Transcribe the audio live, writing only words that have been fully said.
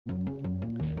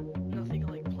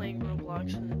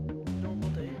Roblox on a normal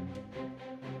day.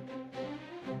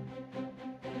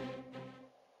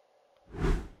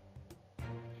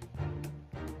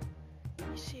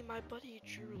 You see, my buddy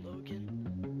Drew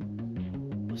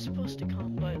Logan was supposed to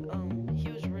come, but he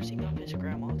was visiting up his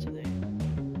grandma today.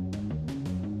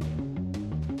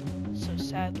 So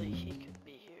sadly, he couldn't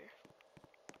be here.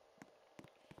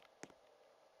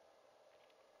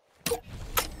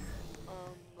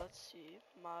 Let's see,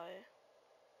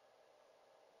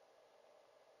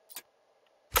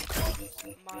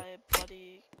 my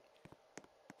buddy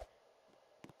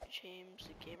James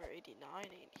the Gamer 89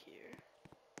 ain't here.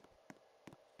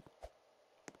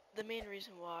 The main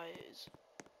reason why is,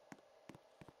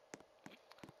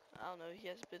 I don't know, he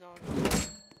has been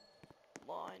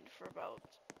online for about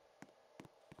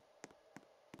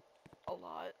a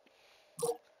lot.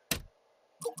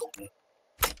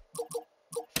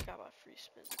 Forgot about free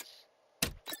spins.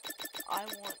 I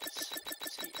want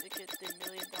to get the $1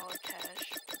 million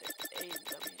cash for the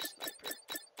A&W sniper.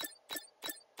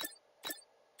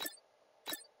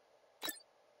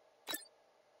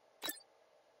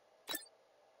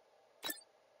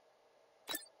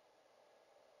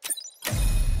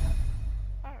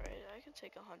 Alright, I can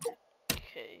take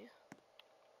 100K.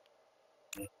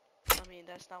 I mean,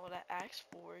 that's not what I asked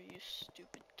for, you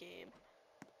stupid game.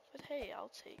 But hey, I'll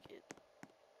take it.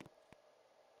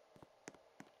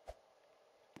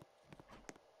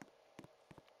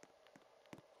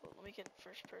 Well, let me get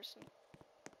first person.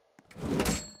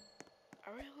 I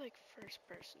really like first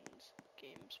person's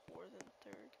games more than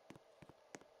third.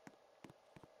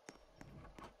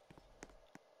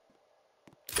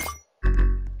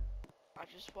 I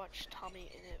just watched Tommy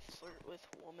in it flirt with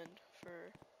woman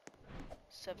for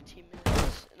 17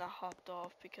 minutes and I hopped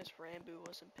off because Rambo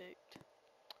wasn't picked.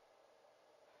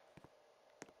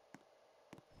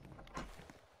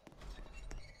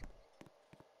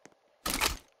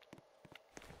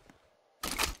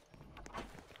 I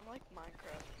like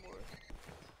Minecraft more.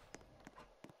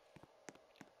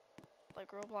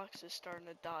 Like Roblox is starting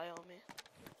to die on me.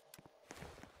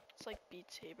 It's like Beat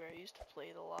Saber, I used to play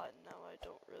it a lot and now I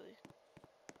don't really.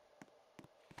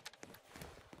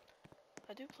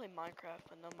 I do play Minecraft,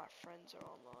 but none of my friends are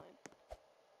online.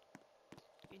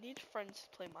 You need friends to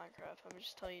play Minecraft, I'm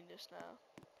just telling you this now.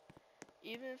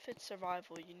 Even if it's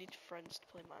survival, you need friends to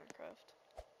play Minecraft.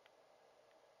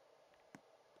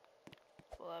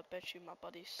 Well, I bet you my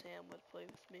buddy Sam would play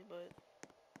with me, but...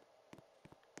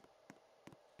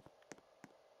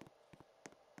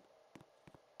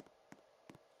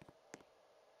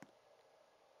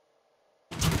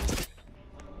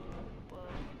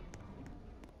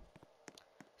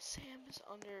 Sam is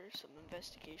under some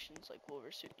investigations like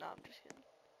Wolver Suit. Nah, I'm just kidding.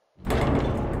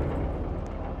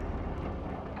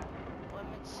 What I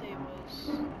meant to say was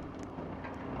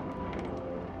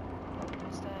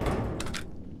that I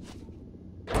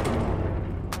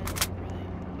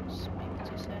didn't really speak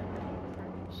to Sam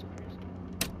anymore for some reason.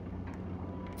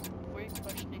 Before you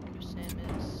questioning who Sam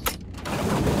is,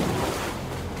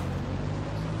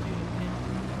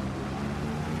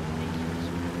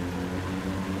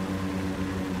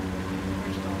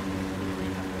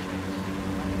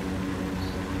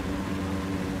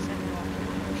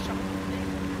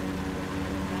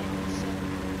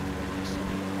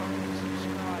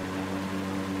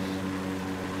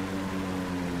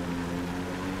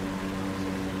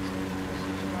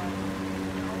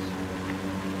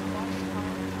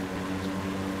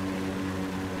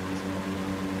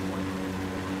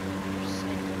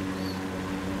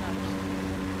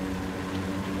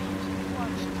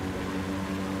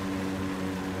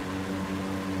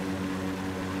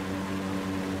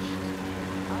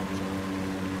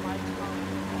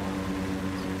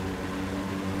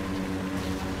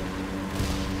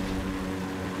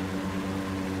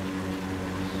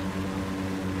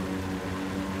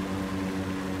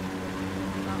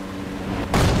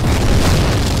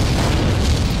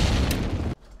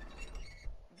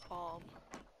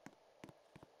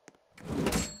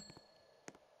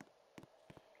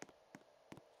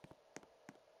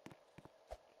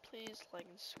 please like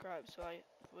and subscribe so I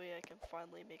can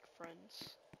finally make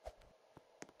friends.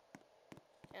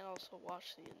 And also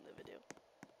watch the end of the video.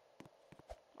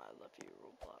 I love you,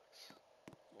 Roblox.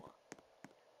 Mwah.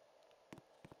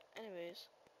 Anyways,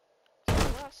 so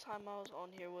the last time I was on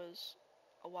here was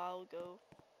a while ago.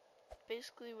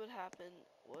 Basically what happened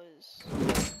was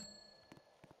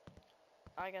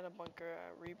I got a bunker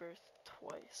at Rebirth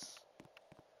twice.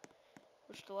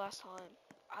 Which the last time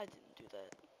I didn't do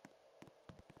that.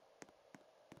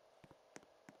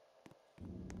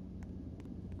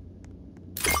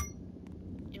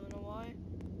 You wanna know why?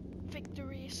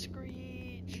 Victory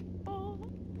Screech! Oh!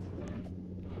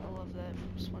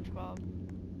 SpongeBob.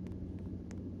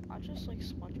 I just like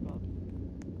SpongeBob.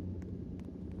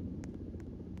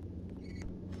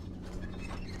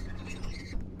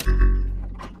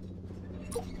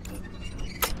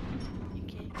 You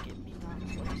can't get me not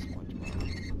to like SpongeBob.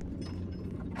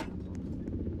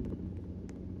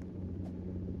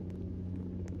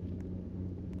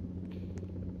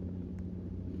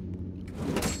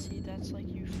 See, that's like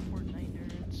you Fortnite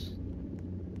nerds.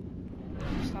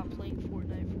 Stop playing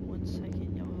Fortnite for 1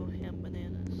 second, y'all go ham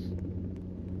bananas.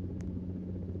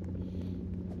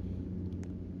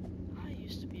 I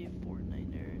used to be a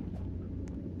Fortnite nerd.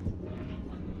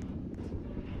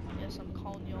 Yes, I'm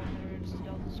calling y'all nerds.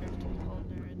 Y'all deserve to be called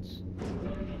nerds.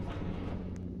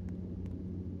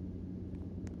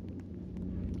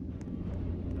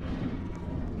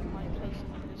 My cousin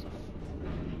is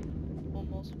well,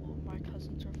 multiple of my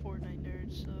cousins are Fortnite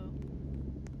nerds, so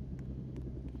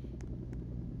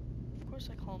of course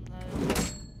I call them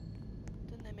that.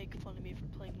 Then they make fun of me for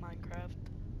playing Minecraft.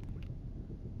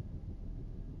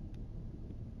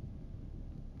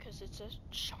 Because it's a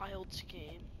child's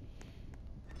game.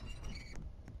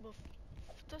 But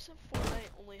doesn't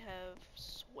Fortnite only have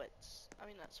sweats? I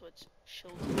mean, not sweats,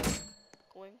 children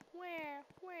going, where,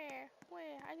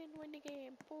 I didn't win the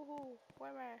game, boo-hoo,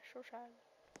 where, so sad.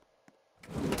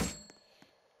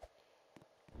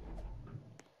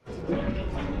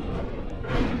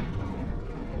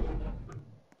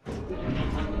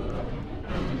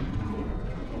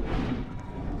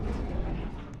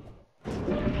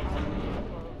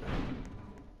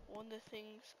 One of the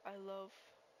things I love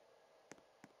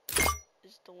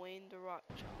is Dwayne "The Rock"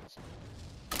 Johnson.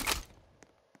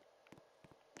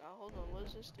 Now hold on, what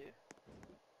does this do?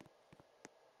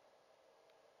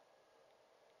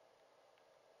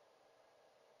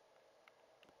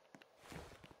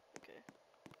 Okay.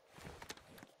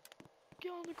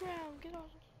 Get on the ground, get on.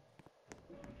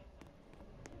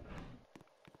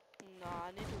 Nah,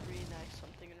 I need to reenact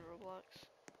something in Roblox.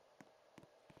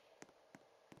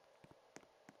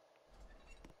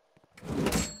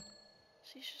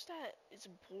 See, it's just that it's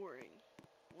boring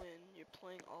when you're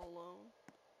playing all alone.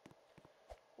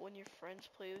 When your friends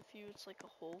play with you, it's like a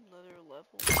whole nother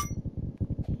level.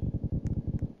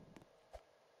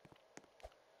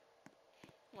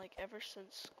 Like, ever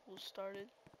since school started,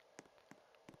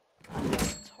 I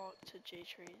haven't talked to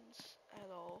J-Trains at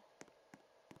all.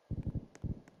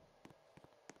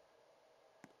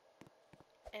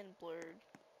 And Blurred.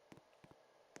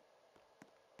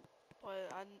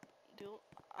 But I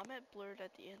met Blurred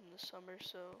at the end of the summer,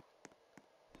 so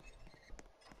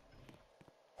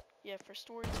yeah, for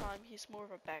story time, he's more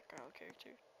of a background character.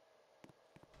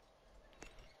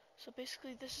 So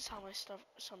basically, this is how my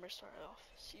summer started off.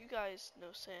 So you guys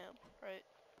know Sam, right?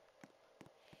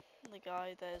 The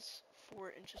guy that's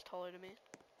 4 inches taller than me,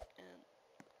 and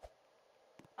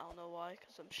I don't know why,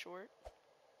 because I'm short.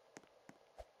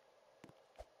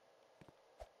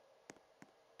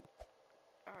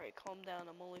 Alright, calm down,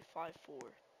 I'm only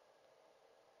 5'4".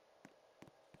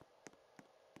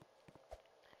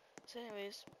 So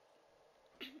anyways,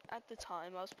 at the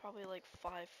time, I was probably like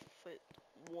 5'1",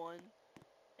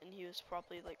 and he was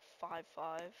probably like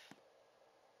 5'5".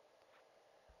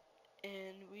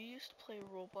 And we used to play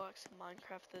Roblox and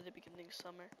Minecraft at the beginning of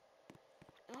summer.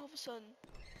 And all of a sudden,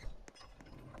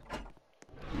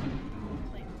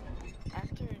 like,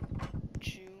 after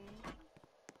June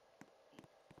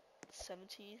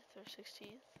 17th or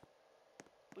 16th,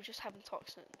 we just haven't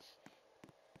talked since.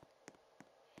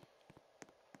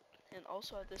 And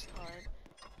also at this time,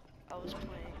 I was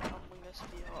playing Among Us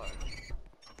VR.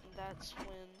 And that's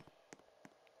when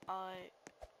I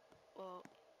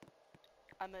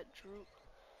met Drew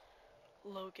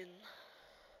Logan.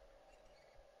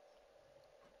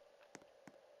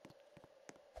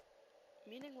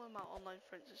 Meeting one of my online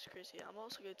friends is crazy. I'm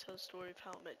also going to tell a story of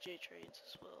how I met J-Trains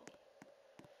as well.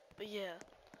 But yeah,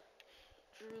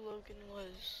 Drew Logan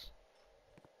was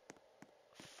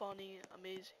funny,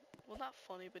 amazing. Well, not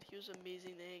funny, but he was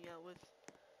amazing to hang out with.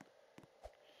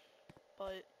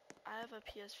 But I have a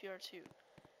PSVR 2.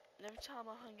 And every time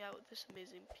I hung out with this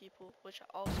amazing people, which I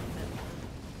also met one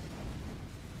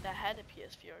that had a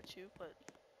PSVR 2, but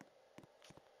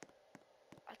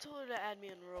I told her to add me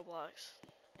on Roblox,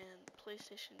 and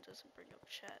PlayStation doesn't bring up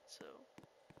chat, so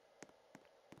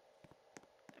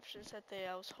ever since that day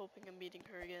I was hoping of meeting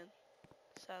her again.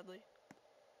 Sadly,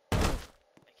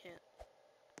 I can't.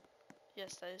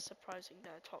 Yes, that is surprising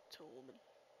that I talked to a woman,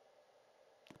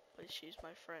 but she's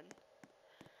my friend.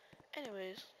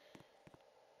 Anyways,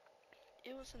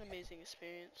 it was an amazing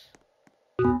experience,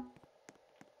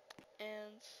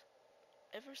 and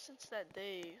ever since that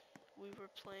day, we were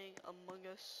playing Among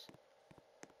Us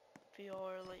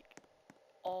VR like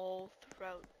all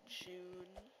throughout June,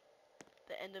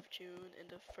 the end of June and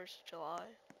the 1st of July.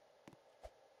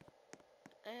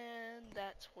 And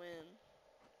that's when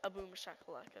a boomer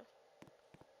shakalaka.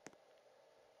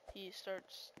 He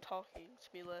starts talking to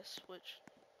me less, which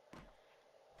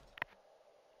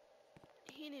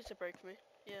he needs a break from me,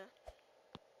 yeah.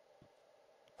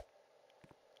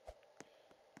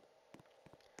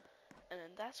 And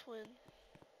then that's when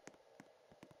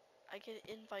I get an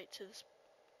invite to this.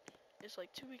 It's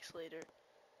like 2 weeks later.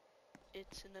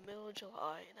 It's in the middle of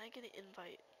July, and I get an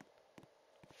invite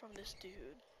from this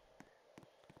dude,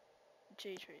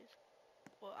 J-Train.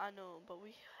 Well, I know him, but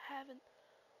we haven't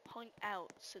hung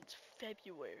out since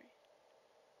February.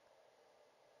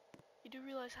 You do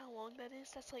realize how long that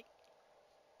is? That's like...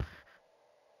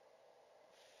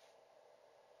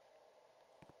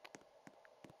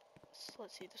 So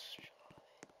let's see,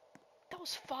 that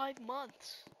was 5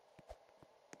 months.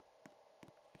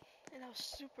 And I was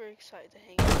super excited to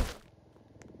hang out with him.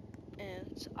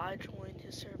 And I joined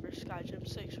his server, Skyrim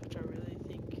 6, which I really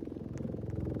think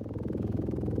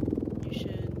you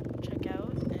should check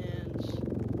out. And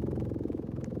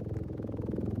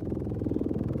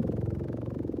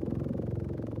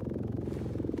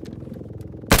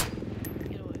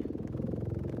get away.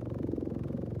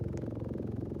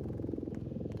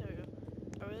 There we go.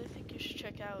 I really think you should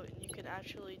check out, and you can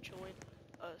actually join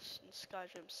us in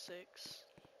Skyrim 6.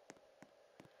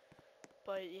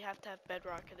 But you have to have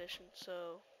Bedrock Edition,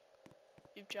 so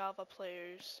you Java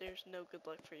players, there's no good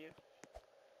luck for you.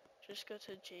 Just go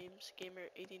to James Gamer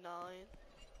 89.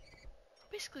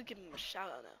 Basically give him a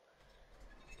shout out now.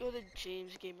 Go to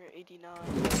James Gamer 89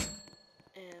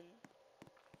 and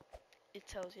it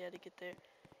tells you how to get there.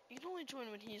 You can only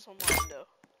join when he's online though.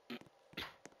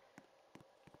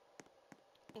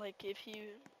 Like if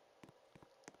you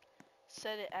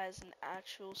set it as an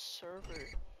actual server,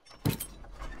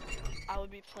 I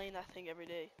would be playing that thing every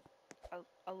day.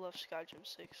 I love Skyrim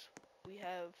 6.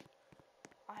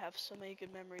 I have so many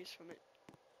good memories from it.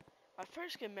 My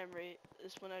first good memory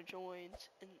is when I joined,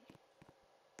 and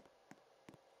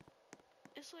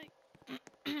it's like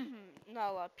not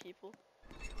a lot of people.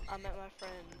 I met my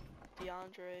friend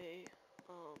DeAndre,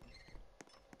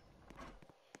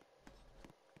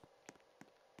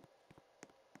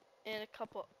 and a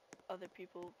couple other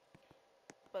people,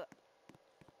 but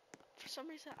for some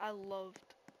reason I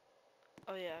loved,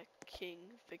 oh yeah, King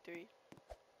Victory.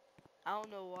 I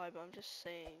don't know why, but I'm just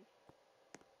saying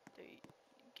the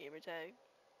gamer tag.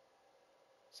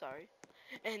 Sorry.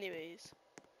 Anyways,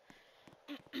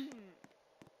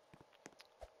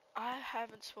 I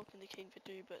haven't spoken to King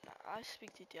Victory, but I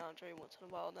speak to DeAndre once in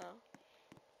a while now.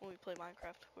 When we play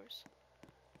Minecraft, of course.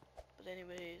 But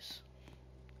anyways,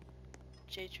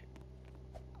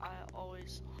 I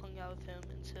always hung out with him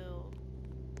until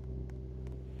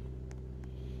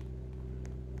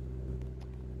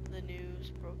the news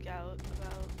broke out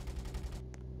about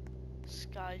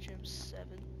Skyrim 7.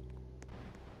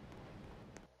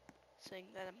 Saying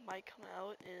that it might come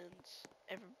out, and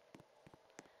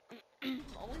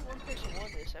only one person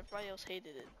won this, everybody else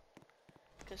hated it.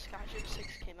 Because Skyrim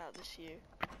 6 came out this year.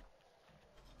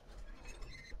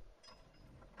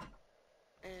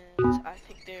 And I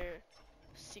think they're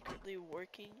secretly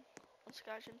working on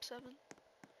Skyrim 7.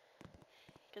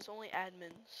 Because only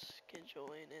admins can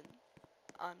join, and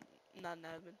I'm not an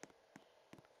admin.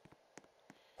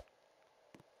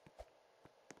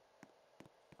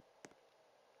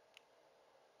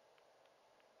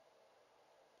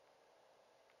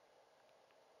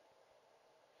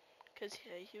 Because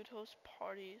yeah, he would host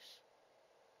parties.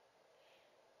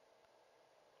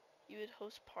 He would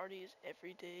host parties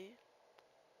every day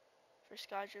for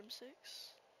Skyrim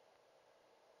 6.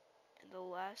 And the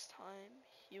last time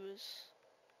he was...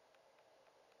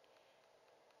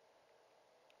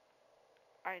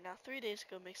 Alright, now 3 days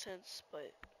ago makes sense,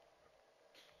 but...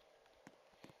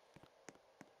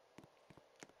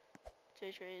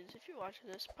 J-Trains, if you're watching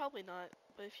this, probably not,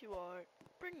 but if you are,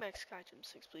 bring back Skyrim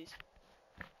 6, please.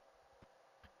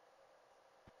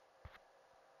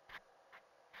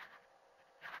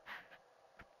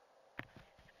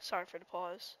 Sorry for the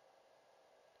pause.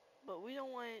 But we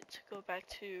don't want it to go back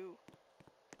to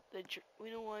we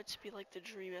don't want it to be like the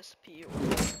Dream SP or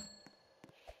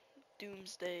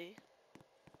Doomsday.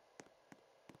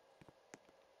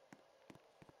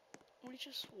 We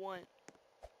just want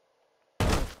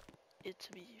it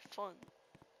to be fun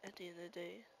at the end of the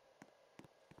day.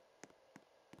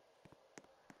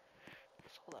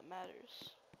 That's all that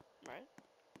matters, right?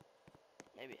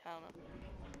 Maybe, I don't know.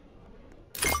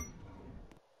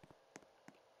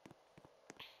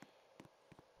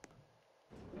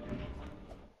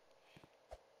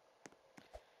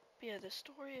 yeah, the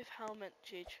story of how I met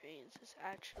J-Trains is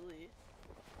actually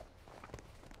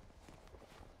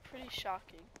pretty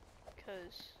shocking,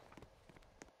 because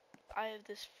I have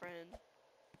this friend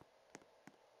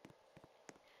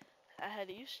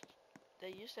they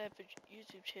used to have a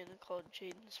YouTube channel called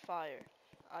Jaden's Fire.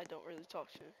 I don't really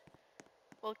talk to him.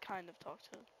 Well, kind of talk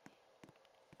to him.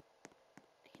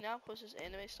 He now posts his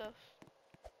anime stuff.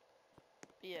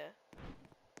 But yeah.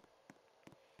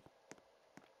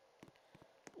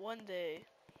 One day,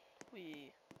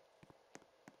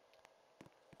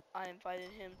 I invited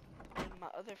him and my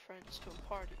other friends to a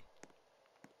party.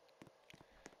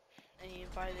 And he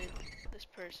invited this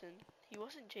person. He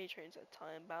wasn't J-Trains at the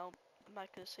time, but I'm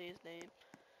not gonna say his name.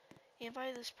 He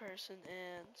invited this person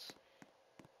and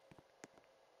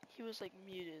he was like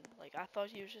muted. Like I thought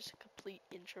he was just a complete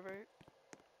introvert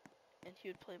and he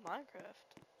would play Minecraft.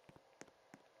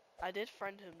 I did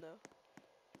friend him though.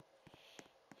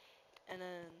 And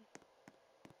then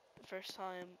the first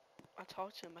time I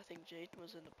talked to him, I think Jaden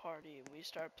was in the party and we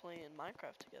started playing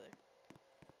Minecraft together.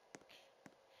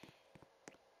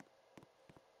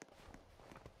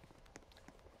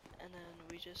 And then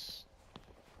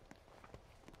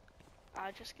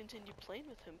I just continued playing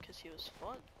with him because he was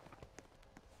fun.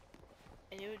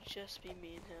 And it would just be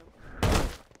me and him,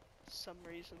 for some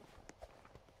reason.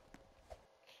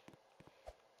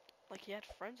 Like he had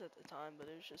friends at the time, but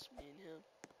it was just me and him.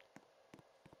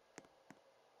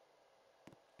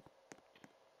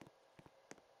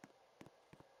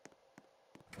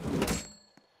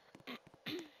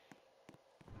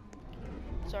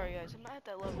 Sorry guys, I'm not at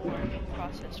that level where I can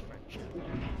process friendship.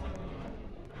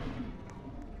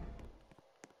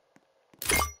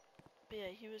 But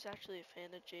yeah, he was actually a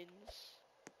fan of Jaden's.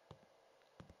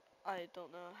 I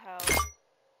don't know how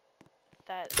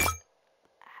that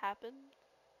happened,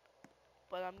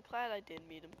 but I'm glad I did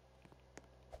meet him.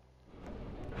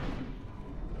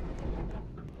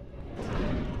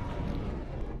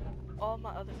 All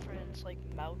my other friends, like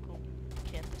Malcolm,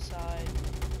 Can't Decide,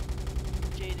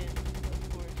 Jaden, of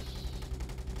course,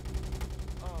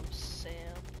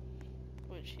 Sam,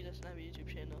 which he doesn't have a YouTube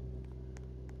channel,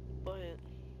 but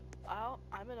I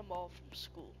met them all from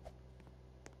school.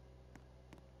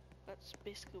 That's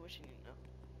basically what you need to know.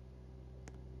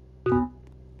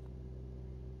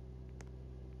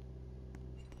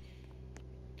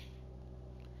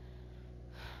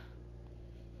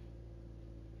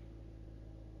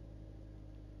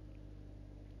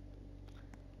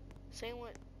 Same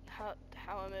with how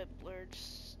I met Blurred.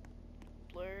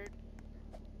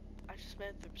 I just met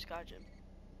him through Skygym.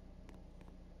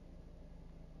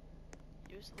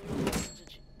 He was literally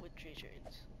friends with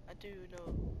J-Trains. I do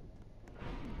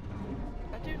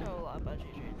know a lot about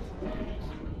J-Trains.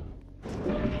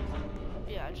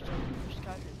 Yeah, I just met him through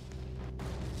Skygym.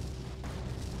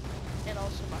 And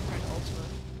also my friend Ultima.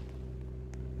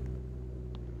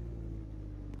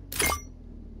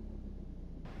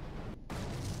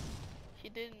 He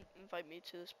didn't invite me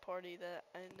to this party that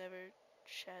I never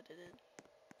chatted in.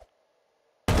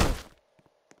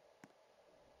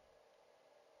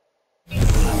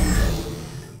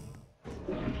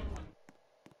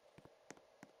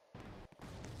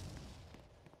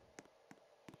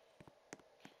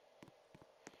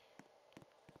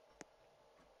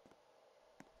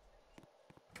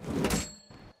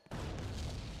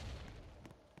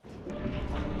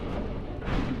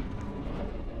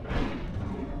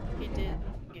 He did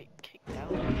get kicked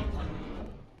out.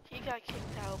 He got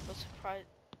kicked out, but surprised.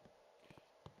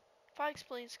 If I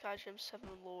explain Skygym 7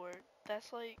 lore,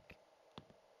 that's like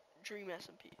Dream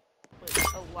SMP, but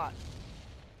a lot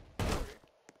shorter.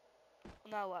 Well,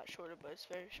 not a lot shorter, but it's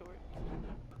very short.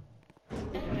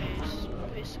 Anyways,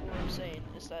 basically what I'm saying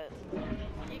is that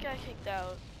he got kicked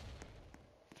out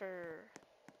for,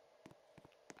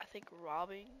 I think,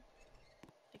 robbing.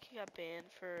 I think he got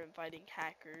banned for inviting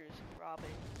hackers and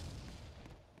robbing.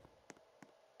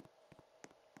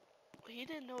 He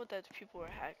didn't know that the people were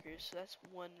hackers, so that's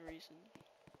one reason.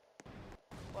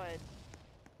 But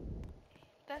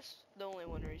that's the only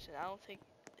one reason. I don't think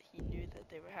he knew that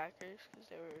they were hackers because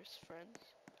they were his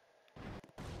friends.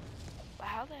 But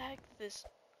how the heck did this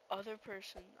other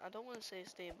person, I don't want to say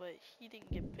his name, but he didn't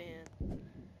get banned.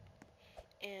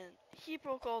 And he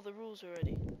broke all the rules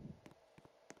already.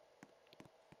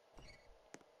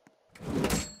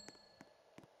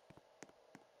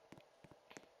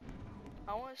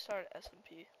 I want to start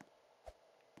SMP.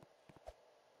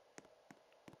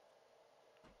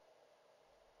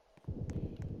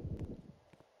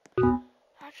 I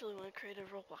actually want to create a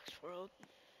Roblox world.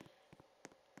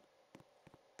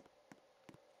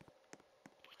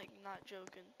 Like, not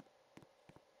joking.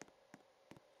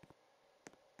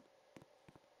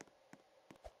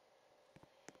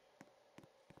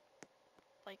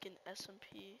 like an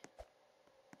SMP.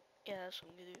 Yeah, that's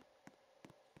what I'm gonna do.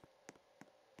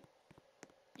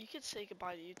 You could say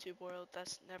goodbye to YouTube World.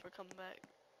 That's never coming back.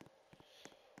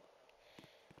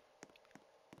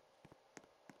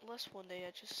 Unless one day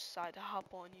I just decide to hop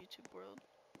on YouTube World.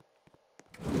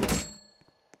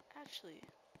 Actually,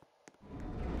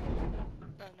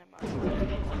 no, never mind. I was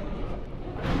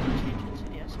gonna change it to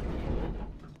the SMP, but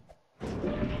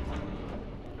no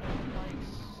one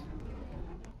likes.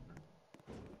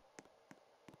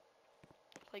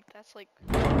 Like that's like.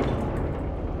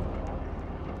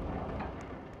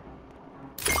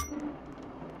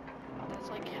 That's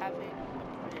like having a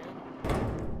brand.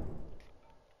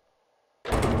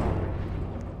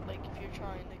 Like if you're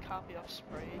trying to copy off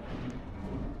Spray,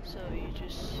 so you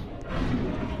just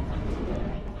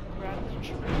grab the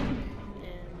track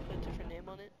and put a different name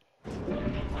on it.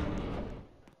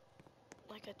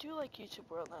 Like I do like YouTube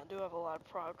World and I do have a lot of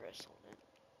progress on it.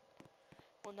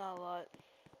 Well, not a lot.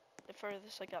 The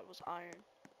furthest I got was Iron.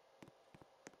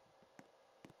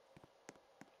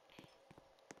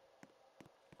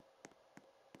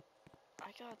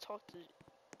 I gotta talk to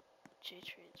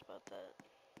J-Trains about that.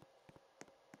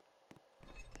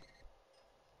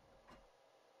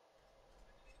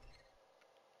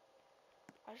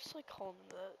 I just like calling him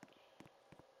that.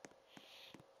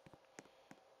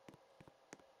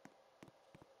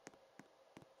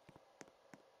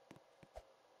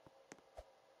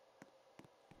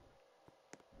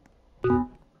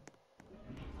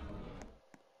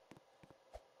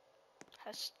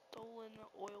 Has stolen an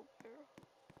oil barrel.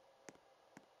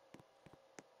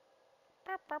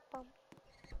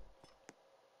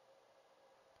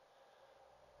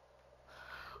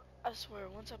 I swear,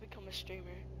 once I become a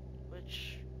streamer,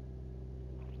 which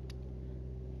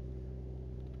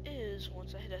is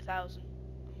once I hit 1,000,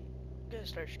 I'm gonna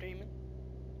start streaming.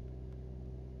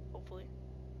 Hopefully.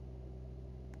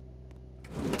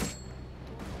 The one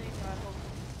thing I hope.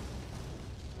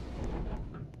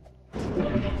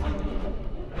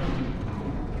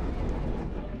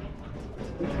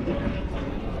 The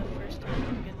first thing I'm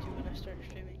gonna do when I start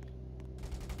streaming,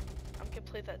 I'm gonna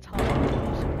play that top music.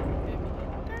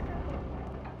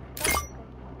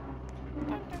 I'm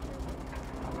gonna go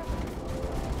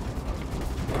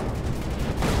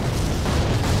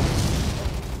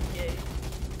yay.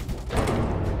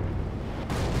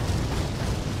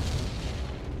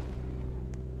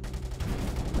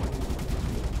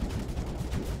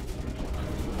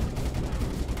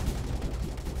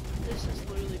 This is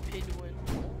literally paid to win.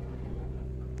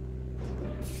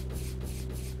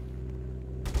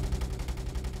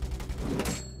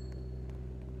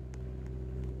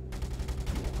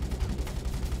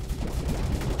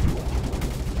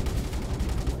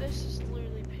 This is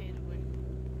literally pay to win.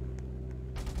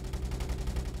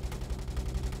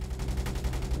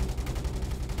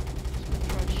 Just gonna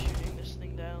try shooting this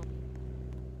thing down.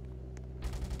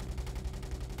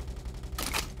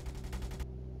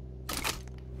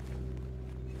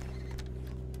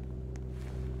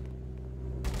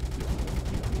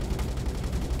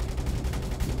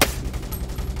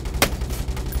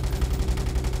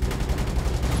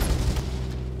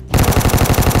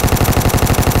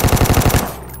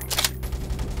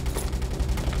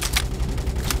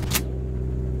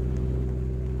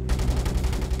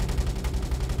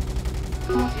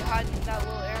 You're hiding in that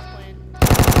little airplane.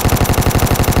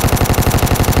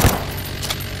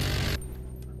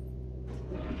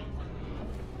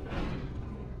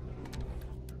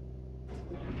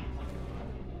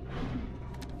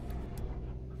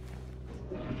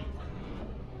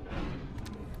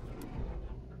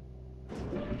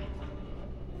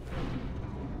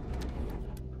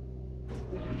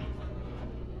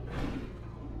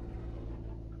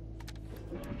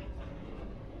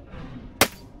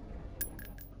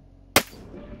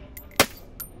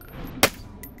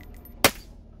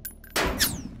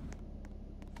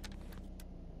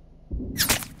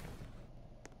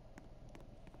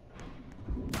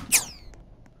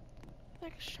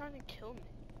 Like it's trying to kill me.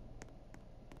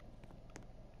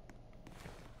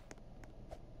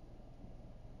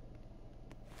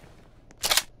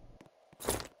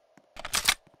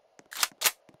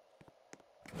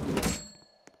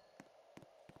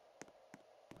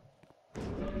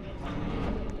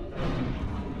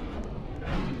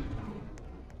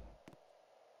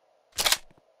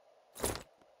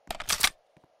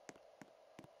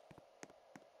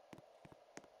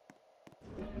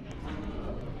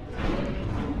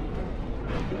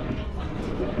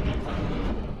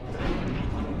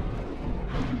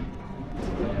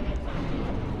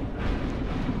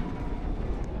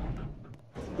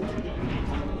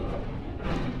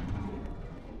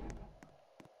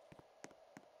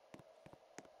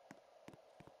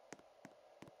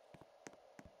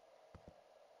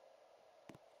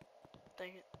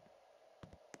 dang it.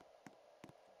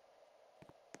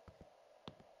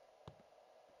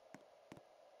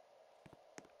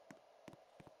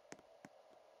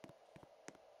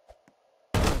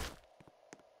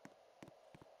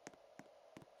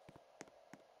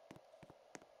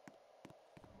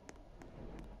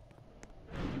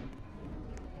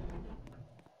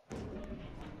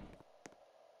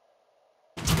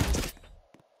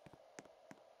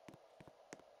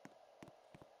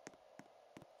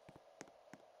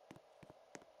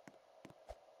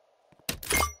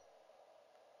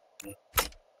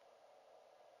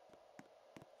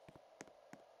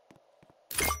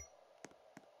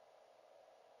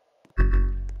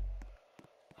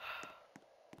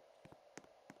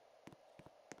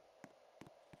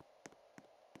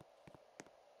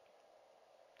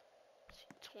 See,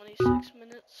 26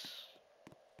 minutes.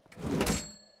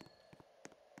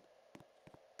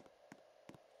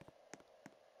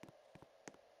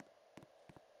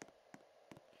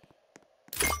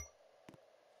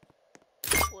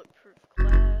 Bulletproof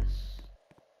glass.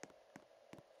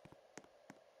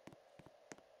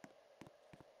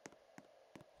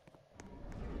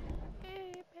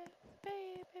 Baby,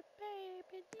 baby,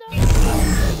 baby, no!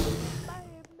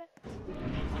 Baby,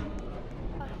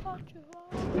 I thought you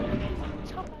were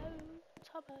Tubbo,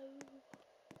 Tubbo.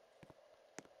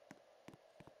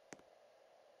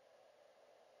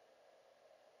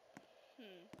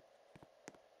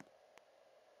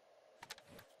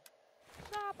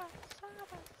 Saba,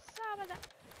 Saba, Saba.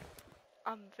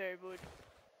 I'm very bored.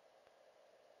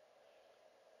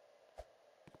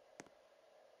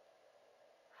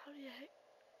 How do you hit?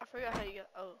 I forgot how you got.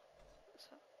 Oh.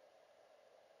 So.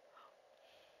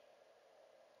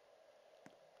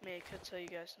 I mean, I could tell you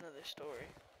guys another story.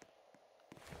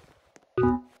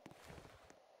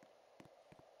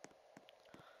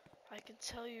 I can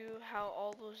tell you how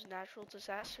all those natural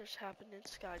disasters happened in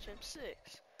Skyrim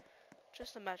 6.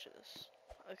 Just imagine this,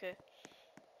 okay?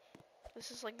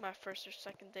 This is like my first or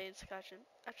second day in Skyrim.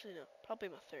 Actually, no, probably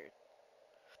my third.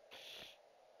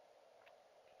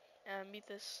 And I meet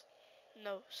this,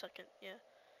 no, second, yeah.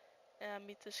 And I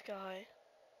meet this guy.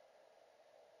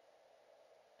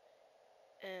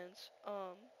 And,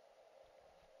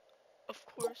 of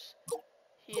course,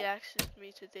 he asks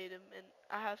me to date him, and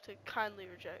I have to kindly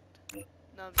reject.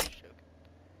 No, I'm just joking.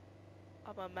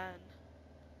 I'm a man.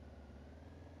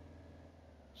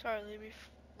 Sorry,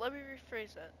 let me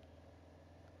rephrase that.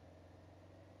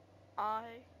 I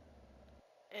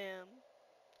am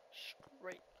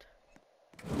straight.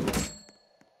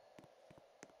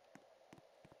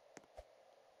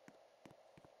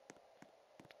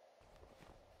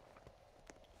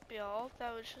 Yeah, all of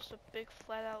that was just a big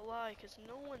flat out lie, because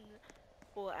no one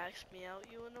will ask me out,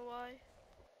 you wanna know why?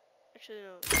 Actually,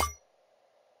 no.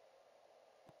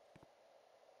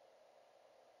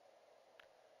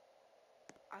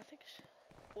 I think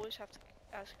boys have to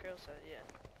ask girls that, yeah.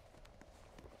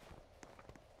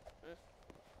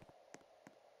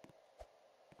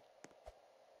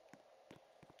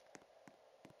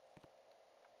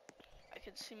 I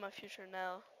can see my future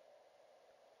now.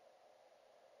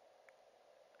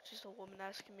 Just a woman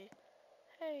asking me,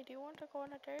 hey, do you want to go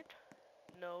on a date?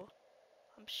 No,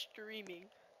 I'm streaming.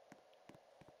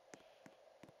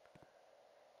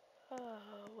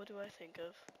 What do I think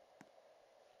of?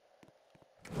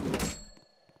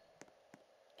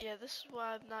 Yeah, this is what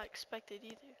I've not expected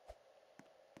either.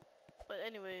 But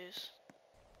anyways,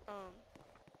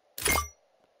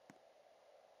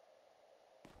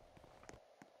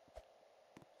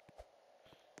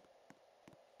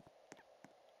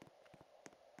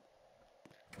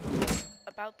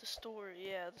 about the story,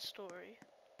 yeah, the story.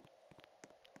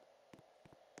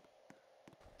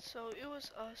 So it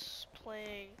was us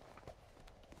playing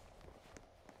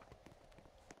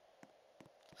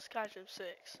Skyrim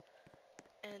 6,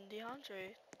 and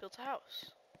DeAndre built a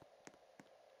house.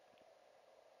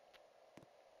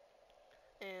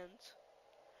 And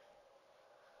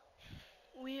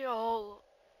we all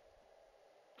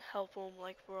help him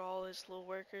like we're all his little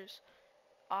workers.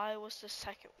 I was the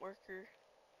second worker,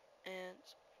 and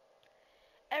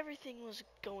everything was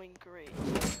going great.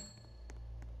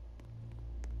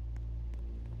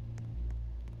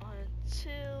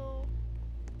 Until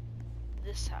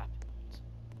this happened.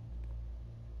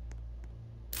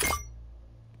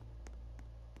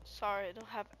 Sorry, I don't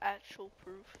have actual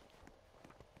proof.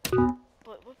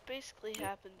 But what basically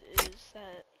happened is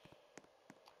that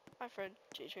my friend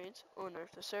J-Trains, owner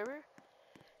of the server,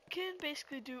 can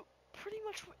basically do pretty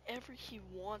much whatever he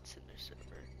wants in their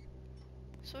server.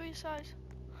 So he decides,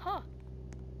 huh,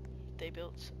 they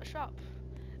built a shop.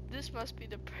 This must be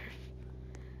the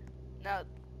perfect. Now,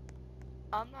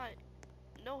 I'm not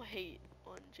no hate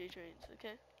on J Trains,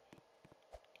 okay?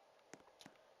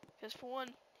 Because for one,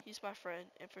 he's my friend,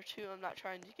 and for two, I'm not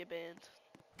trying to get banned.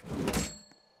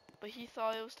 But he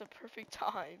thought it was the perfect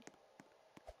time.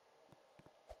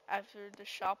 After the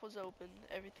shop was open,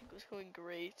 everything was going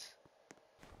great,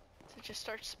 to just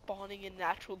start spawning in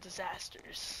natural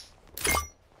disasters.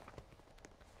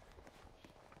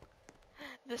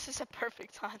 This is a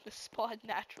perfect time to spawn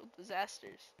natural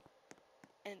disasters.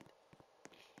 And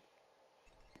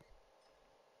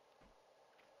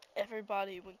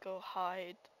everybody would go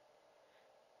hide,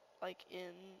 like,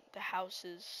 in the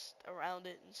houses around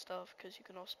it and stuff, because you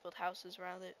can also build houses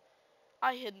around it.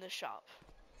 I hid in the shop.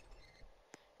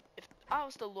 If I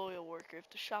was the loyal worker, if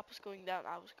the shop was going down,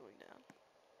 I was going down.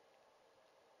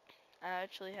 I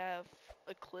actually have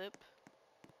a clip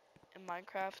in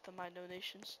Minecraft of my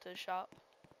donations to the shop.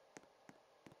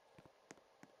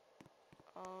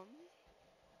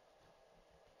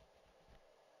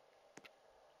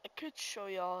 I could show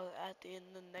y'all at the end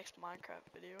of the next Minecraft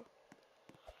video,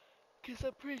 because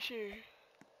I'm pretty sure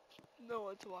no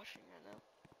one's watching right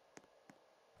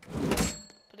now.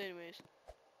 But anyways,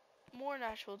 more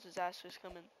natural disasters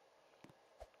coming.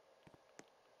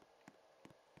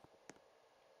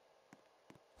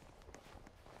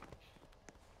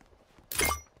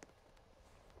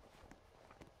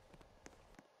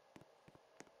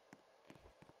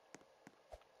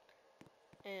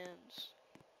 And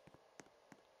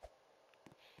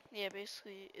yeah,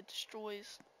 basically it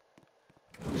destroys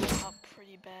the shop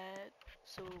pretty bad.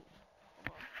 So hold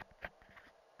on.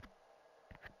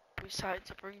 We decided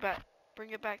to bring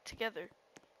it back together.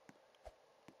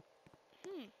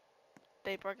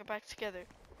 They brought it back together.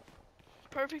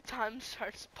 Perfect time to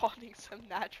start spawning some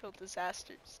natural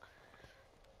disasters.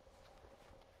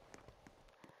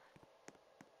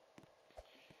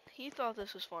 He thought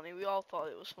this was funny. We all thought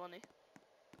it was funny.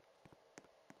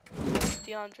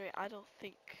 DeAndre, I don't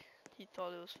think he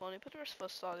thought it was funny, but the rest of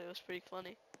us thought it was pretty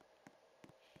funny.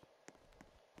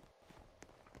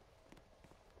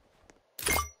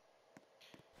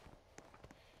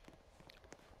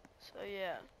 So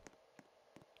yeah.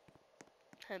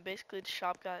 And basically the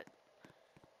shop got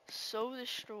so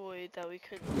destroyed that we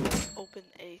couldn't open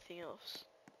anything else.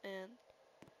 And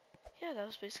yeah, that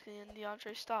was basically in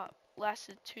DeAndre's stop.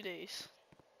 Lasted 2 days.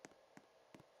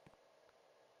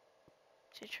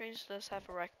 J-Trains does have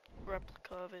a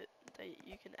replica of it that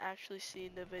you can actually see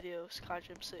in the video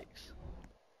Skygym 6.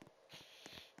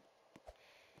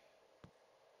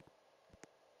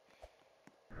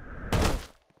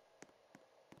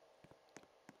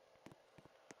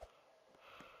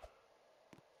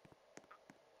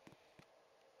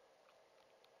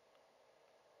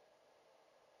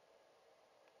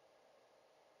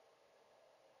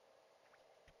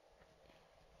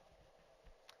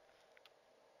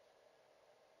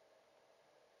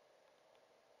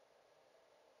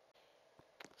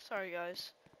 Sorry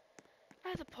guys, I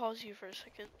had to pause you for a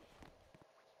second.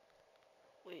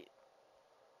 Wait.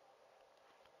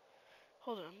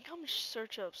 Hold on, I'm gonna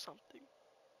search up something.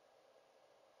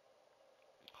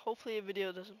 Hopefully a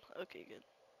video doesn't, okay good.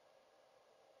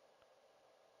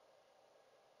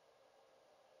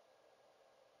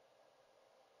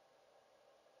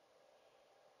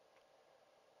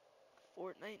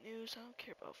 Fortnite news, I don't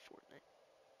care about Fortnite.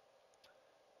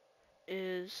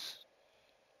 Is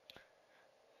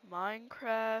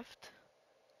Minecraft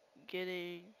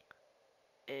getting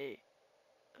a,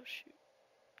 oh shoot,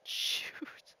 shoot.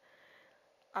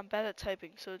 I'm bad at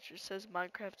typing, so it just says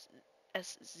Minecraft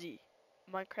SZ.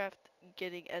 Minecraft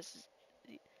getting SZ.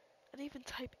 I didn't even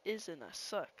type is in, I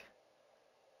suck.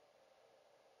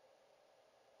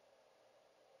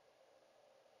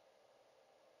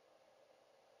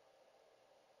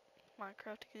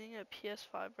 Minecraft getting a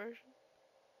PS5 version?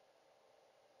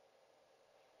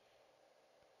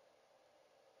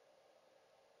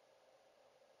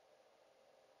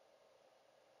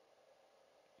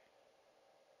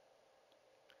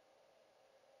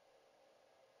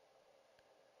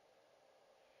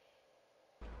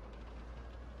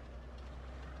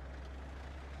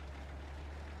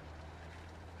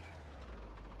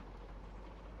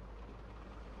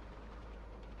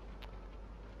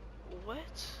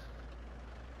 What?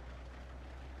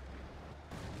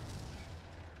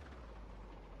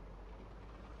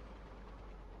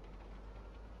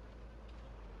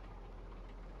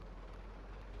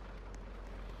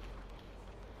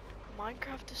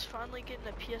 Minecraft is finally getting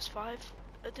a PS5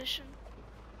 edition?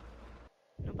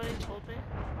 Nobody told me.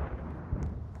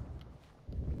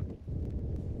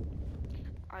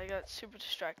 I got super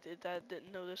distracted that I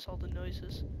didn't notice all the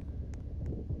noises.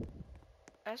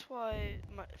 That's why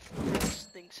my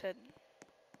first thing said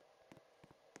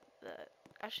that.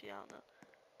 Actually, I don't know.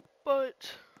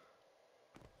 But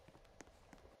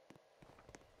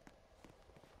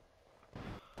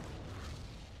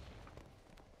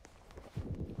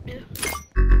yeah,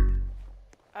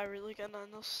 I really got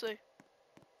nothing else to say.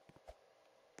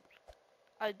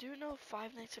 I do know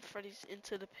Five Nights at Freddy's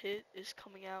Into the Pit is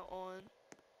coming out on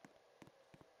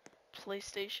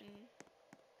PlayStation,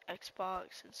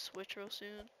 Xbox, and Switch real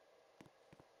soon.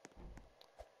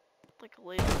 Like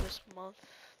later this month.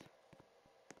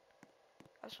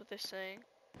 That's what they're saying.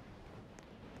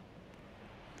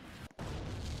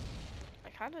 I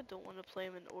kind of don't want to play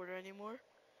them in order anymore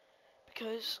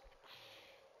because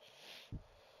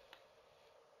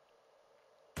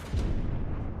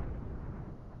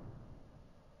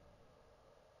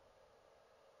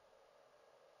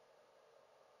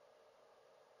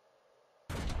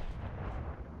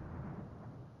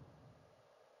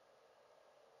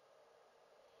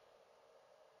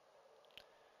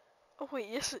oh wait,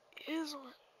 yes it is on.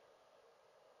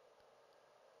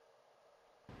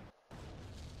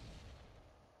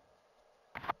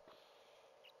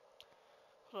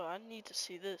 Hold on, I need to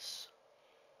see this.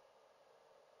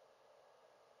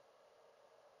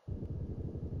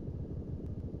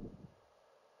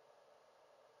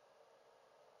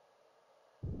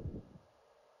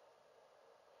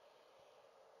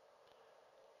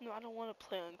 No, I don't want to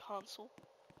play on console.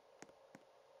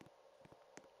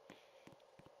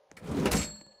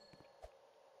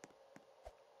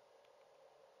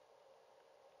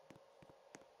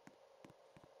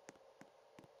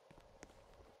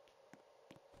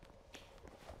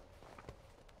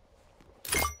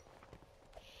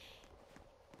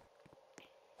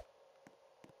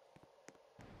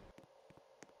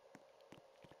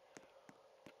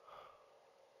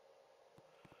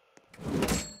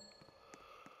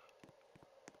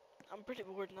 I'm pretty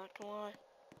bored, not gonna lie.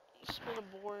 It's been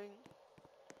a boring.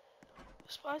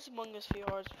 Spies Among Us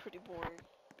VR is pretty boring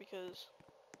because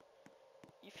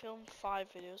you film 5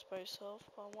 videos by yourself,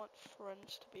 but I want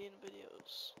friends to be in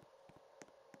videos.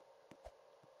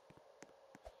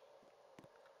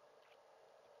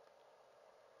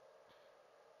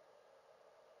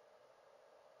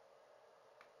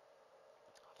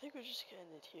 I think we're just gonna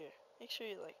end it here. Make sure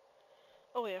you like.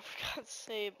 Oh wait, I forgot to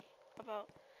say about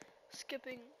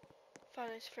skipping Five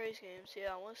Nights at Freddy's games.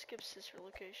 Yeah, I want to skip Sister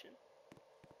Location.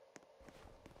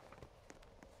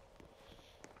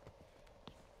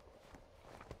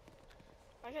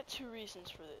 I got 2 reasons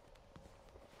for it.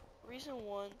 Reason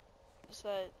 1 is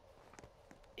that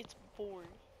it's boring.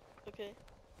 Okay.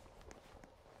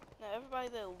 Now everybody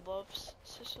that loves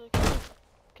Sister Location,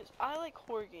 because I like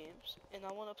horror games and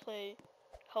I want to play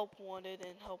Help Wanted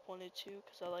and Help Wanted 2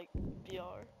 because I like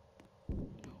VR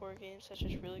horror games. That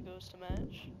just really goes to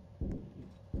match.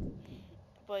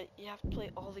 But you have to play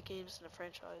all the games in the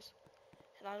franchise,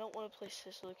 and I don't want to play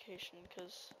Sister Location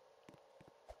because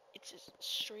it's just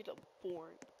straight up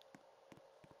boring.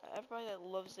 Everybody that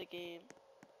loves the game,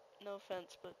 no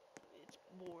offense, but it's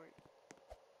boring.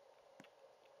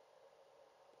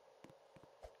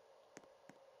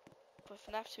 But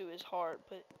FNAF 2 is hard,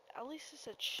 but at least it's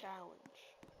a challenge.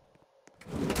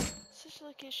 Sister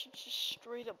Location's just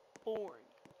straight up boring.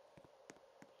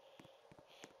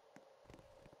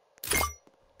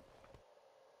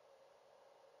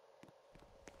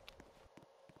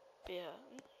 But yeah,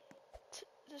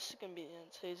 this is gonna be the end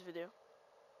of today's video.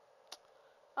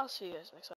 I'll see you guys next time.